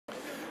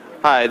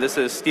Hi, this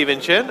is Stephen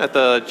Chin at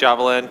the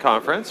JavaLand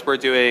conference. We're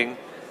doing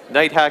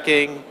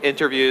NightHacking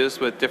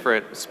interviews with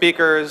different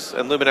speakers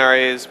and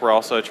luminaries. We're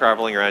also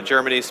traveling around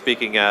Germany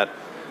speaking at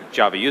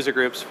Java user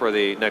groups for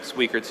the next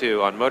week or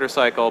two on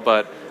Motorcycle.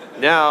 But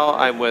now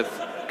I'm with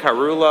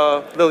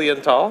Carola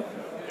Lilienthal.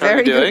 How are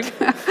you doing?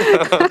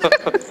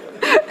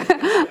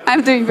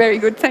 I'm doing very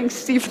good, thanks,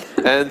 Steve.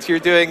 And you're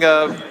doing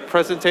a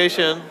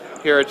presentation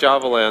here at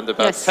JavaLand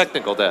about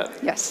technical debt.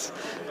 Yes.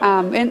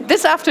 And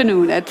this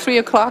afternoon at 3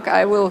 o'clock,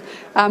 I will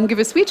give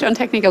a speech on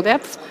technical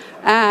debt.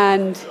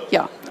 And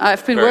yeah,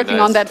 I've been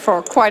working on that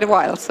for quite a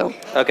while. So.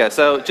 Okay,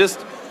 so just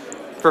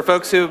for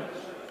folks who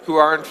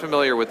aren't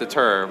familiar with the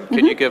term,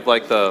 can you give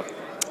like the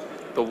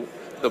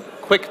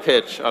quick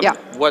pitch on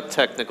what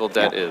technical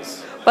debt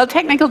is? Well,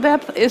 technical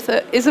debt is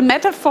a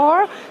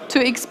metaphor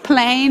to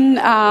explain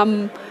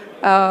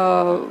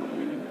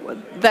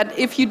that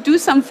if you do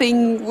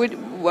something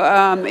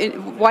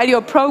while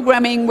you're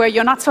programming where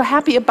you're not so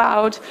happy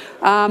about,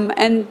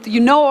 and you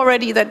know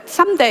already that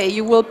someday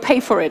you will pay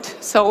for it.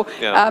 So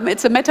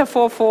it's a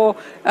metaphor for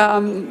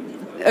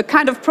a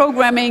kind of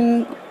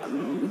programming,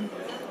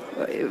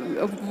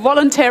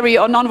 voluntary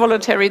or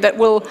non-voluntary, that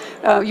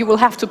you will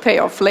have to pay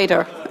off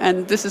later.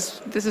 And this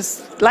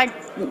is like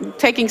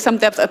taking some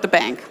debt at the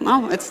bank.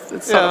 No, it's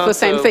sort of the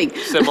same thing.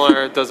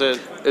 Similar. Does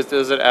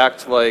it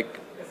act like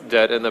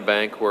debt in the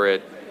bank where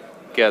it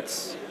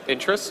gets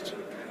interest?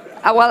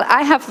 Well,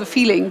 I have the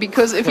feeling,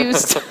 because if you,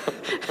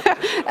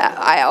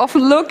 I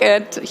often look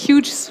at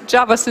huge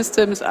Java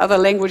systems, other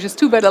languages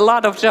too, but a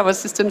lot of Java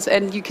systems,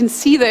 and you can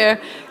see there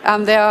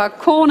are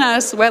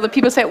corners where the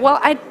people say, well,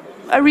 I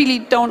really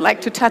don't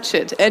like to touch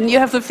it. And you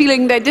have the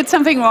feeling they did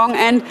something wrong,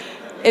 and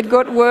it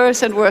got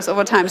worse and worse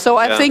over time. So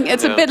I think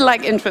it's a bit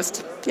like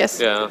interest.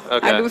 Yes,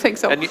 I do think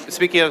so. And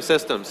speaking of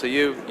systems, so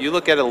you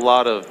look at a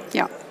lot of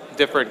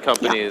different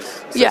companies'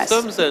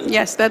 systems, and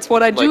yes, that's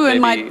what I do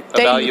in my daily.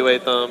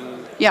 Evaluate them.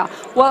 Yeah,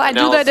 well, I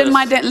do that in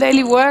my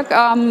daily work.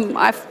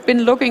 I've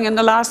been looking in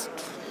the last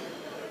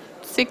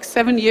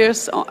 6-7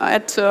 years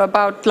at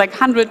about like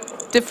 100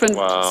 different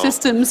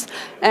systems,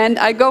 and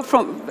I go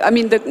from,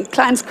 the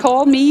clients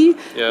call me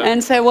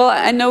and say, well,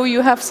 I know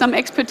you have some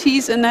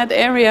expertise in that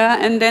area,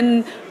 and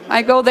then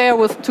I go there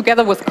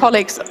together with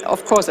colleagues,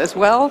 of course, as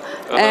well,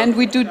 and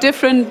we do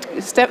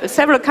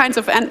several kinds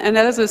of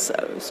analysis.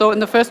 So in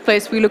the first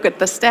place, we look at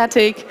the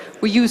static,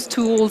 we use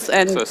tools,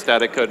 and so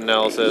static code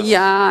analysis.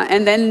 Yeah,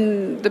 and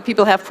then the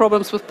people have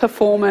problems with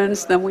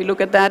performance, then we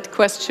look at that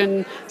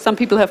question. Some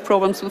people have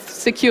problems with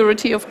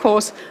security, of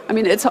course.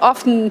 It's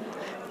often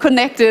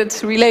connected,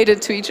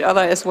 related to each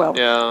other as well.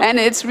 Yeah. And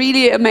it's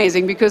really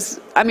amazing because,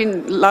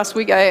 last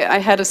week I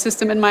had a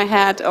system in my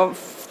head of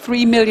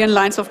 3 million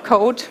lines of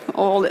code,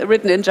 all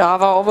written in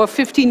Java over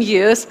 15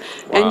 years.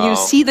 And you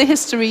see the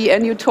history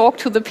and you talk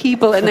to the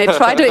people and they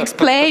try to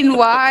explain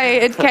why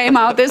it came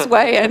out this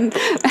way. And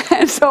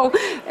so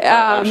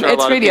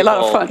it's really a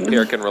lot of fun.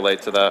 Here can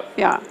relate to that.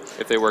 Yeah.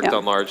 If they worked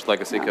on large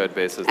legacy code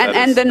bases, that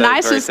is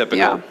very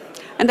typical.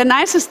 And the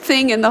nicest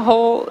thing in the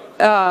whole,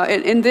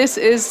 in this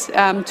is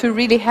to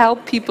really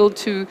help people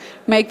to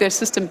make their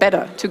system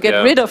better, to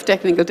get rid of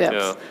technical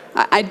debt.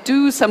 I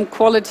do some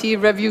quality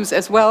reviews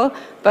as well,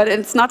 but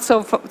it's not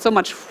so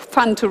much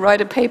fun to write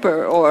a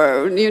paper or,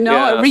 a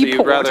report. So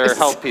you'd rather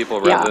help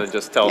people rather than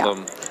just tell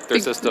them their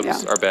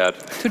systems are bad.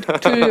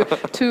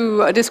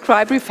 to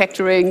describe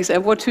refactorings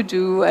and what to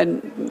do,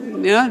 and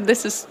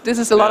this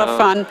is a lot of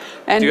fun.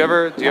 And do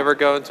you ever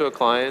go into a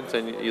client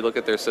and you look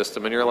at their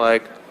system and you're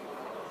like,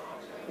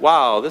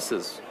 wow, this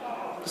is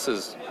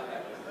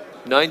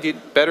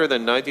better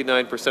than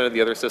 99% of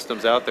the other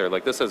systems out there.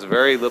 Like, this has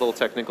very little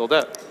technical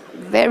debt.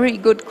 Very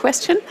good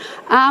question.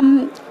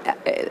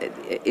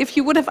 If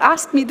you would have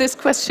asked me this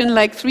question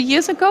like 3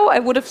 years ago, I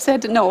would have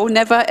said no,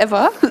 never,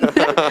 ever.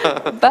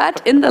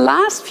 But in the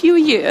last few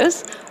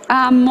years,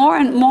 more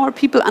and more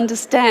people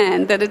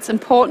understand that it's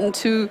important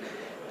to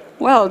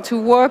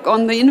work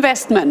on the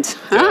investment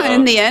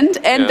in the end,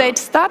 and they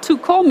start to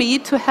call me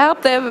to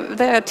help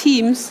their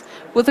teams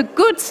with a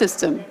good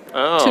system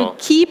to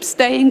keep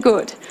staying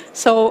good.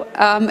 So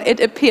it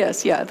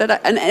appears,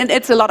 that and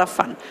it's a lot of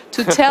fun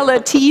to tell a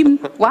team,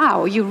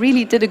 wow, you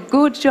really did a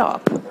good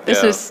job.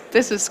 This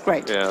is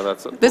great. Yeah,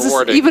 that's this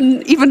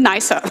rewarding. is even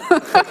nicer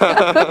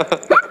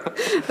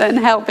than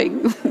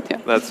helping.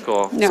 That's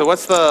cool. Yeah. So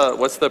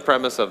what's the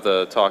premise of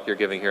the talk you're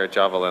giving here at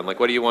JavaLand? Like,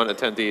 what do you want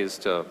attendees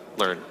to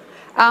learn?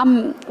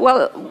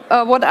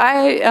 What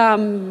I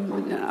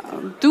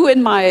do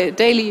in my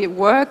daily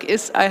work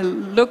is I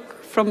look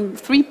from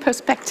 3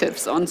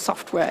 perspectives on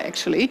software,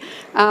 actually,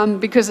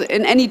 because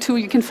in any tool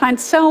you can find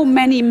so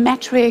many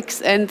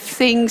metrics and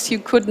things you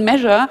could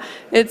measure.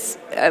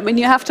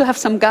 You have to have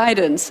some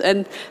guidance,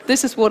 and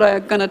this is what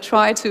I'm going to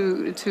try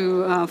to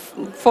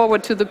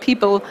forward to the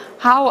people,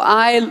 how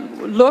I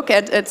look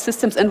at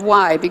systems and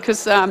why,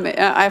 because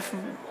I've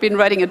been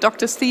writing a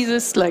doctor's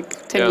thesis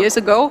like 10 years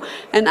ago,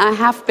 and I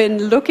have been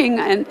looking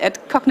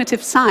at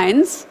cognitive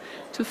science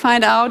to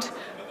find out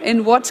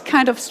in what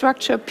kind of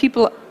structure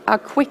people are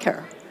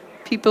quicker.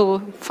 people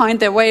find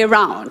their way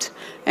around.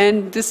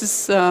 And this is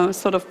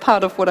sort of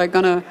part of what I'm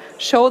going to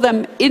show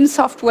them in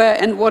software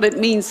and what it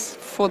means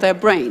for their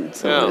brain.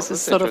 So this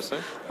is sort of so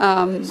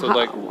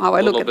how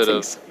I look at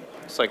things.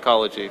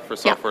 Psychology for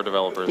software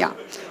developers. Yeah,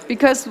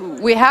 because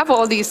we have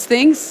all these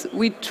things,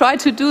 we try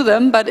to do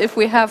them, but if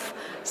we have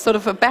sort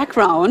of a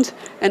background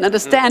and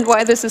understand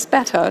why this is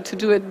better to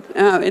do it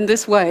in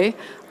this way,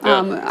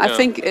 I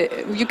think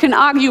you can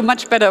argue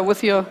much better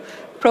with your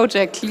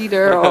project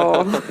leader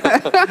or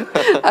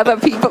other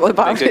people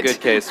about it. Make a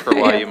good case for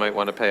why you might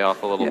want to pay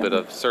off a little bit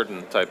of certain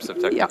types of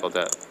technical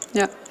debt.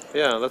 Yeah.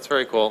 Yeah, that's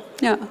very cool.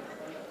 Yeah.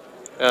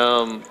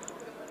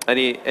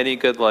 Any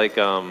good like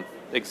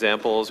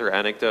examples or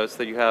anecdotes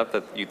that you have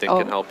that you think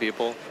can help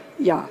people?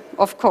 Yeah,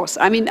 of course.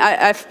 I mean,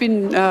 I've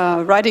been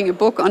writing a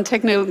book on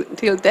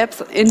technical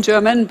depth in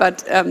German,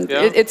 but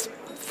it's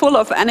full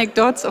of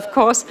anecdotes, of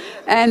course.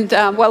 And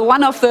well,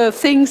 one of the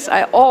things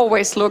I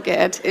always look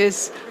at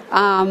is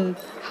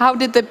how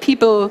did the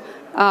people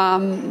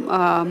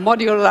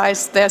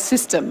modularize their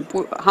system?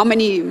 How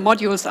many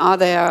modules are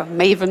there,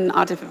 Maven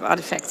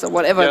artifacts or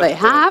whatever they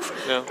have?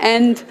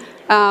 And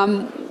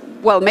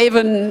well,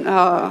 Maven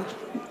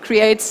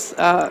creates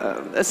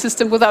a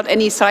system without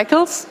any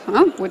cycles,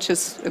 which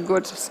is a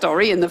good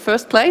story in the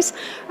first place,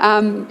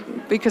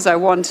 because I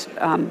want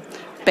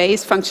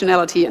base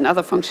functionality and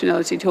other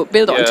functionality to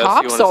build on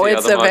top. So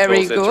it's a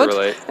very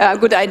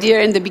good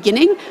idea in the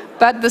beginning.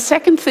 But the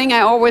second thing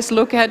I always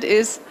look at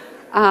is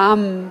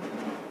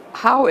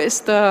how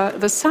is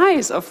the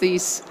size of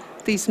these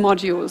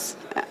modules?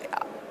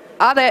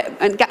 Are there,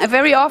 and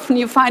very often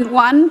you find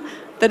one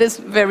that is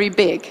very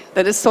big,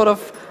 that is sort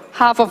of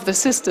half of the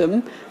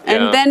system,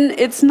 and then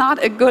it's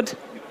not a good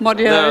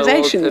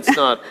modularization. No, it's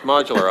not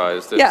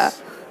modularized.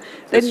 It's,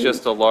 it's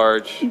just a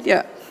large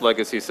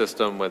legacy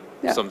system with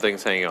some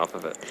things hanging off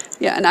of it.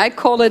 Yeah, and I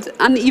call it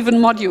uneven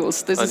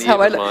modules. This is how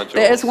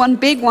there is one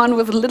big one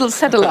with little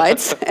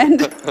satellites,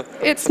 and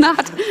it's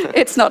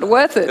not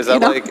worth it. Is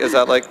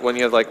that like when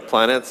you have like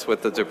planets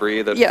with the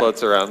debris that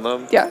floats around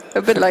them? Yeah,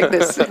 a bit like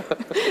this.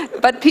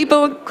 But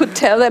people could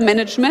tell their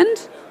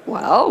management,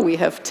 well, we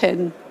have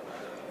 10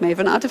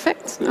 Maven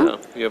artifacts. Yeah,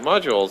 you have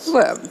modules.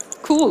 Well,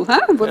 cool, huh?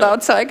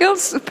 Without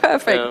cycles,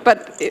 perfect.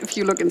 But if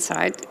you look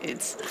inside,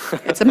 it's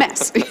a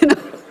mess. You know.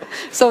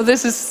 So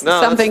this is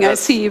something I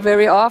see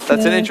very often.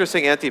 That's an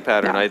interesting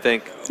anti-pattern. I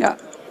think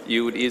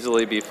you would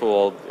easily be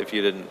fooled if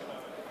you didn't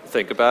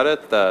think about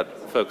it, that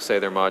folks say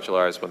they're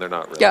modularized when they're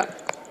not really. Yeah.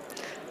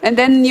 And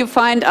then you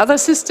find other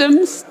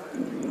systems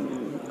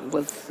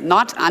with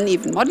not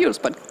uneven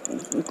modules, but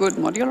good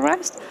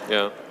modularized.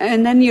 Yeah.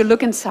 And then you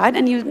look inside,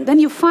 and then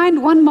you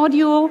find one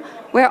module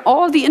where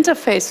all the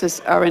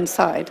interfaces are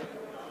inside.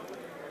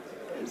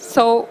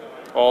 So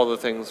all the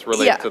things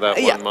relate to that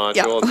one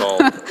module. It's all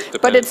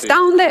but it's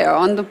down there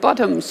on the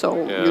bottom,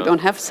 so you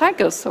don't have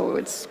cycles. So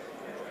it's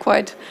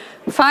quite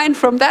fine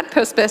from that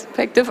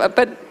perspective.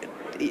 But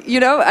you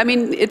know, I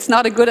mean, it's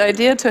not a good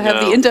idea to have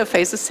the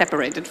interfaces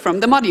separated from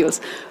the modules.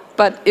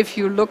 But if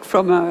you look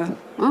from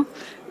a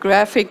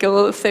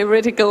graphical,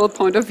 theoretical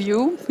point of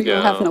view, you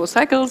have no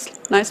cycles,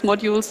 nice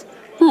modules.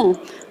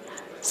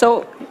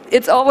 So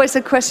it's always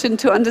a question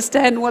to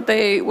understand what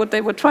they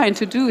were trying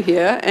to do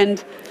here.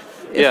 And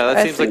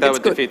that seems like that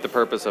would defeat the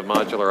purpose of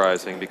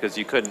modularizing, because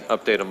you couldn't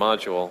update a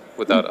module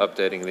without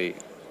updating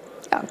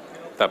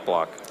that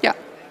block. Yeah,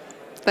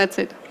 that's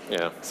it.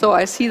 Yeah. So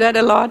I see that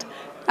a lot.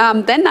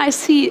 Then I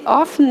see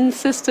often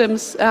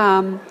systems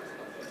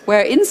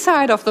where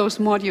inside of those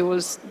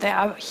modules there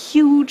are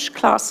huge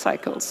class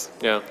cycles.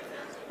 Yeah.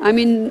 I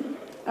mean,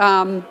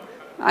 I'm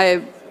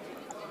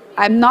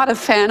not a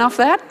fan of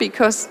that,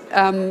 because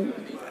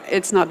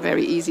it's not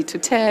very easy to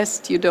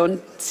test. You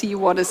don't see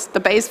what is the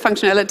base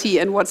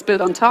functionality and what's built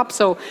on top.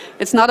 So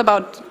it's not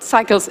about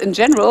cycles in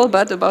general,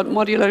 but about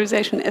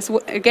modularization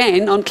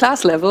again on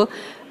class level.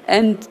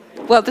 And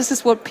well, this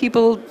is what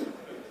people,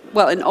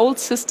 well, in old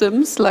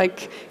systems,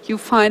 like you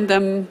find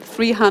them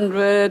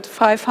 300,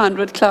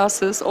 500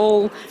 classes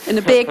all in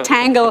a big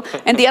tangle.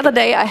 And the other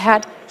day I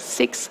had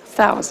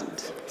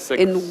 6,000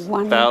 in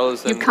one.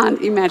 You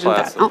can't imagine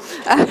that. Oh.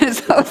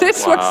 So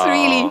this was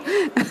really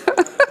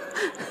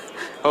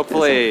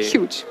hopefully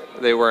huge.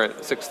 They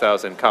weren't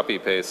 6,000 copy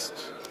paste.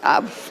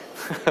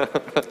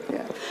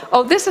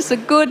 Oh, this is a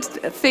good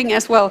thing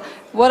as well.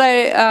 What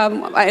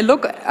I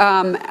look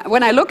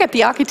when I look at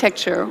the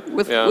architecture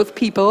with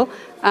people,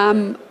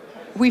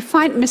 we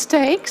find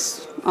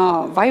mistakes,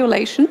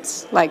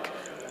 violations, like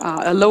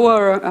a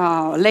lower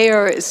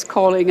layer is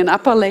calling an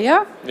upper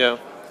layer. Yeah.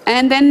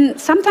 And then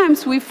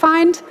sometimes we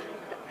find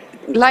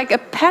like a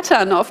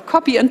pattern of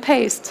copy and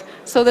paste.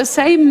 So the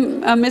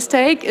same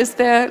mistake is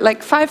there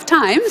like 5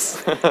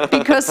 times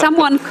because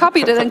someone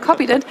copied it and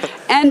copied it.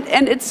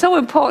 And it's so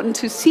important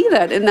to see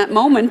that in that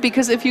moment,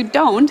 because if you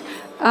don't,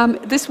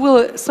 this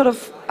will sort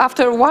of,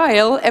 after a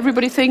while,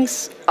 everybody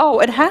thinks, oh,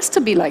 it has to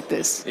be like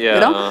this. Yeah, you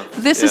know?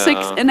 This is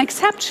an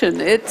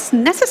exception. It's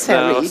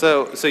necessary.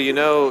 No, so you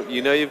know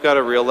you've got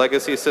a real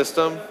legacy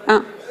system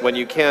when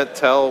you can't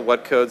tell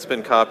what code's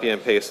been copy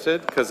and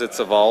pasted because it's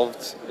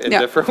evolved in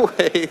different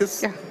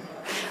ways. Yeah.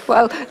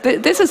 Well,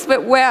 this is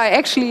where I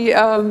actually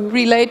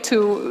relate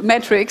to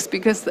metrics,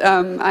 because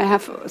I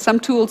have some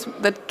tools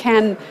that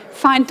can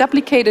find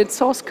duplicated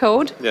source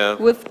code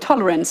with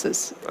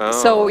tolerances. Oh.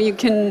 So you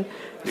can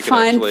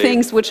find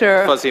things which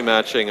are fuzzy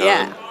matching on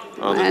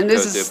the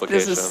code duplication.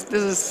 This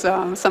is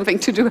something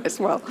to do as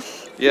well.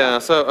 Yeah.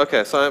 So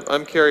okay. So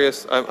I'm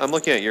curious. I'm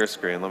looking at your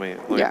screen. Let me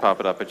pop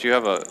it up. But you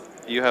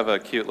have a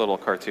cute little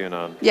cartoon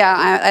on.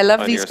 Yeah, I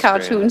love these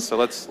cartoons. So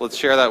let's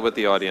share that with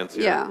the audience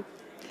here. Yeah.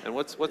 And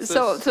what's this?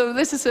 So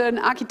this is an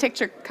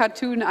architecture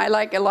cartoon I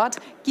like a lot.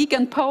 Geek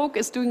and Poke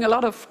is doing a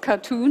lot of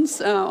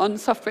cartoons on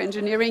software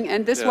engineering,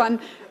 and this one,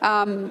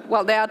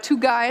 well, there are two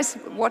guys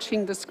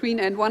watching the screen,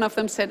 and one of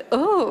them said,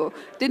 "Oh,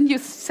 didn't you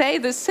say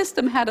the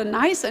system had a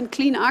nice and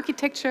clean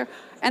architecture?"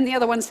 And the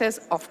other one says,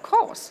 "Of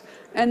course."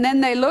 And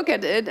then they look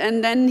at it,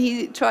 and then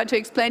he tried to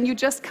explain, "You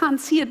just can't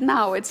see it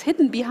now. It's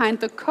hidden behind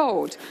the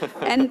code."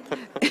 And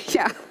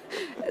yeah,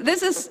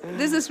 this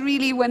is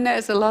really when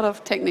there's a lot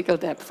of technical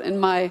depth in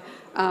my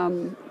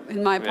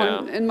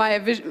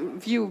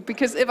view.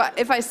 Because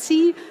if I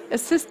see a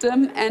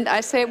system and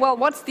I say, "Well,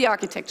 what's the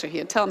architecture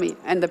here? Tell me."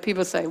 And the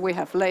people say, "We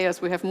have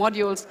layers, we have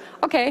modules."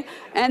 Okay,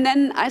 and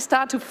then I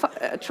start to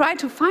try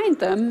to find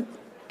them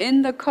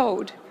in the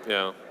code.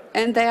 Yeah.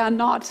 And they are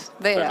not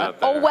there. Not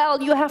there. Oh,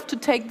 well, you have to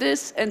take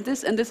this and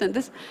this and this and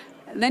this.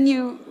 And then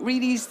you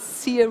really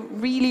see a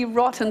really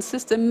rotten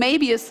system,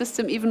 maybe a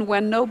system even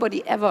where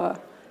nobody ever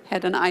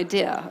had an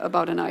idea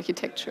about an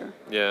architecture.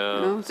 Yeah,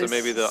 you know, so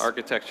maybe the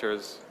architecture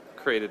is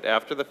created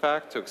after the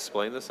fact to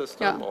explain the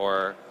system,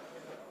 or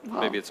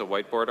maybe it's a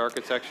whiteboard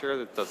architecture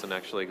that doesn't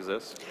actually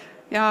exist.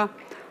 Yeah,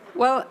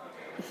 well,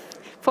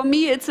 for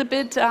me it's a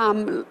bit,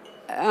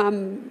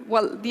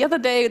 well, the other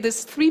day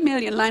this 3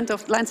 million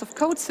lines of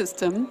code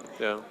system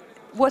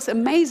was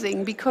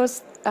amazing,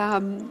 because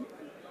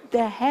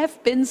there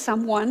have been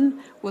someone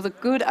with a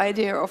good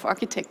idea of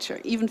architecture,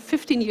 even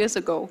 15 years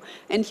ago,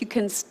 and you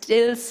can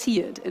still see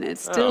it, and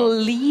it's still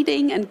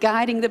leading and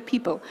guiding the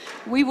people.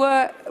 We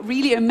were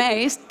really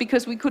amazed,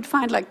 because we could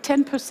find like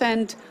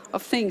 10%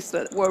 of things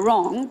that were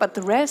wrong, but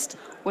the rest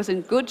was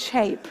in good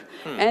shape.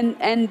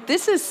 And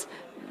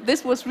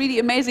this was really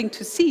amazing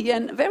to see,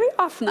 and very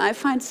often I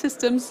find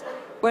systems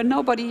where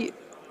nobody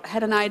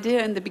had an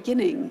idea in the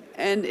beginning,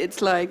 and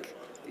it's like,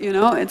 you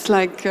know, it's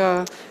like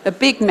a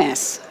big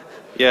mess.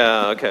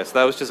 Yeah, okay, so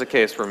that was just a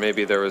case where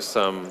maybe there was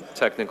some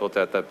technical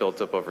debt that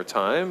built up over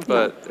time,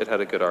 but it had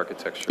a good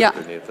architecture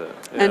underneath it.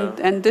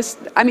 Yeah. And this,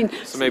 I mean...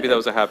 So maybe that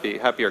was a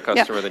happier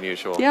customer than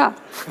usual. Yeah,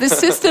 this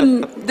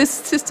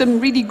system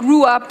really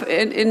grew up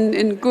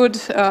in good,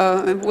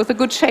 with a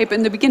good shape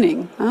in the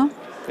beginning. Huh?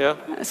 Yeah.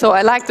 So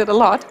I liked it a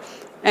lot.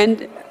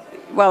 And,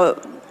 well,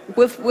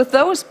 with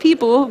those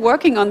people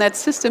working on that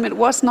system, it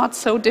was not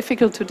so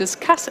difficult to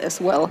discuss as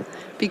well,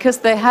 because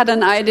they had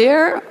an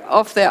idea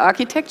of their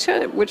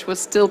architecture, which was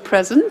still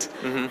present.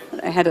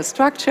 They had a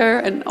structure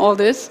and all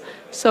this,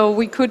 so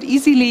we could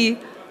easily,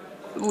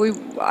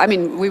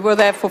 we were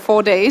there for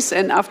 4 days,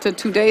 and after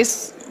 2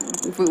 days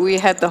we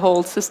had the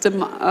whole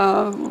system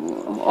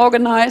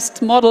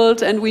organized,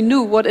 modeled, and we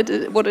knew what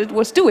it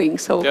was doing.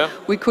 So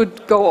we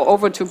could go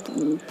over to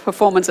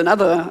performance and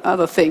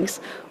other things,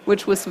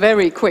 which was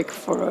very quick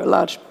for a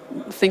large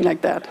thing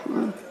like that.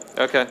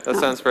 Okay, that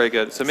sounds very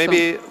good. So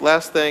maybe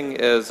last thing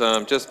is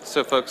just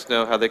so folks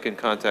know how they can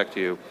contact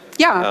you.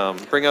 Yeah.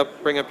 Bring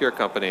up your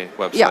company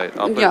website.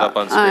 I'll put it up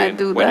on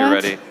screen when you're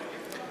ready.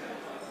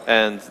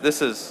 And this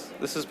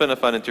has been a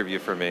fun interview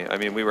for me. I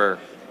mean, we were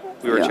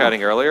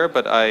chatting earlier,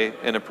 but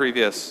in a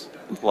previous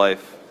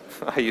life,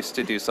 I used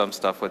to do some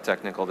stuff with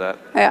technical debt.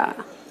 Yeah.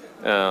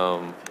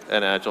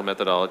 And agile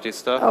methodology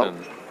stuff. Oh.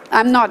 And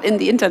I'm not in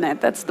the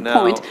internet, that's the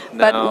point.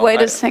 But wait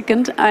a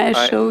second, I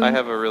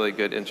have a really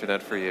good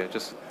internet for you.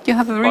 Just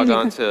log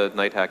on to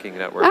NightHacking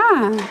Network.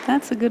 Ah,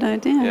 that's a good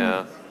idea.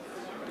 Yeah.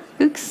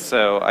 Oops.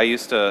 So I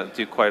used to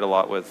do quite a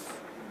lot with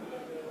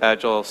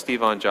Agile,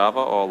 Steve on Java,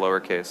 all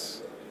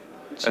lowercase.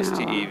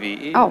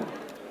 S-T-E-V-E. Oh,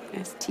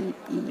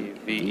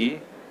 S-T-E-V-E.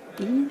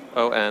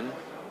 O-N.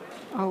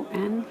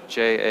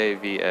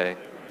 J-A-V-A.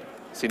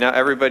 See, now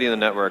everybody in the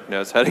network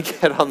knows how to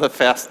get on the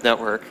fast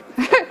network.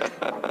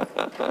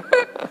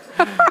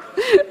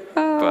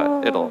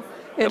 But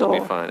it'll be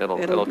fine.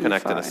 It'll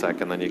connect in a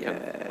second. Then you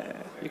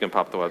can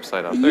pop the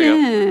website up. There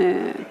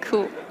you go.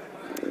 Cool.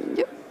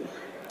 Yep.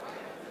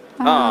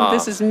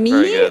 This is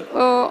me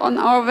on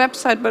our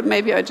website, but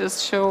maybe I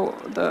just show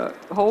the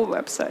whole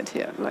website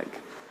here, like.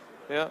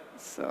 Yeah.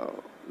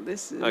 So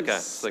this is okay.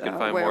 So they can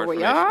find more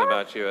information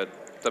about you at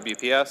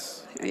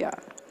WPS. Yeah.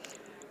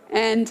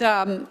 And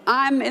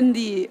I'm in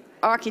the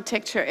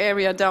architecture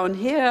area down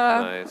here.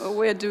 Nice.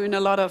 We're doing a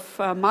lot of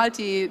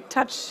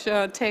multi-touch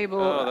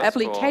table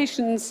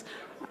applications.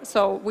 Cool.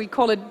 So we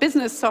call it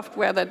business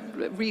software that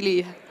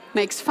really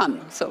makes fun.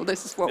 So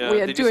this is what we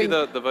are doing. Did you see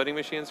the voting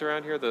machines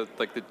around here? The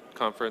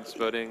conference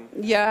voting?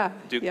 Yeah.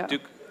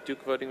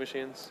 Duke voting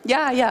machines?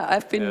 Yeah.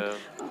 I've been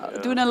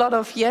doing a lot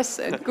of yes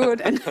and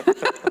good and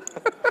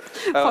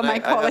Oh, for and my I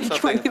have colleague when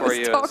something he for was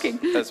you talking.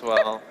 as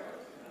well.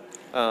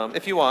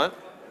 If you want.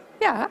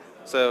 Yeah.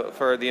 So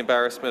for the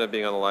embarrassment of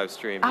being on the live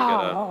stream, you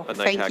Oh, get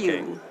a thank NightHacking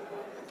you.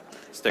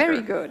 sticker.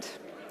 Very good.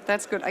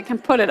 That's good. I can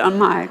put it on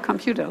my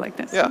computer like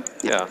this. Yeah,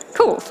 yeah.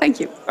 Cool. Thank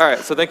you. All right,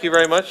 so thank you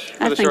very much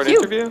for the Thank short you.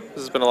 interview. This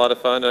has been a lot of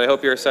fun, and I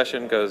hope your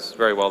session goes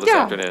very well this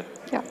afternoon.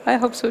 Yeah, I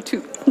hope so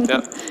too.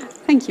 Yeah.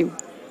 Thank you.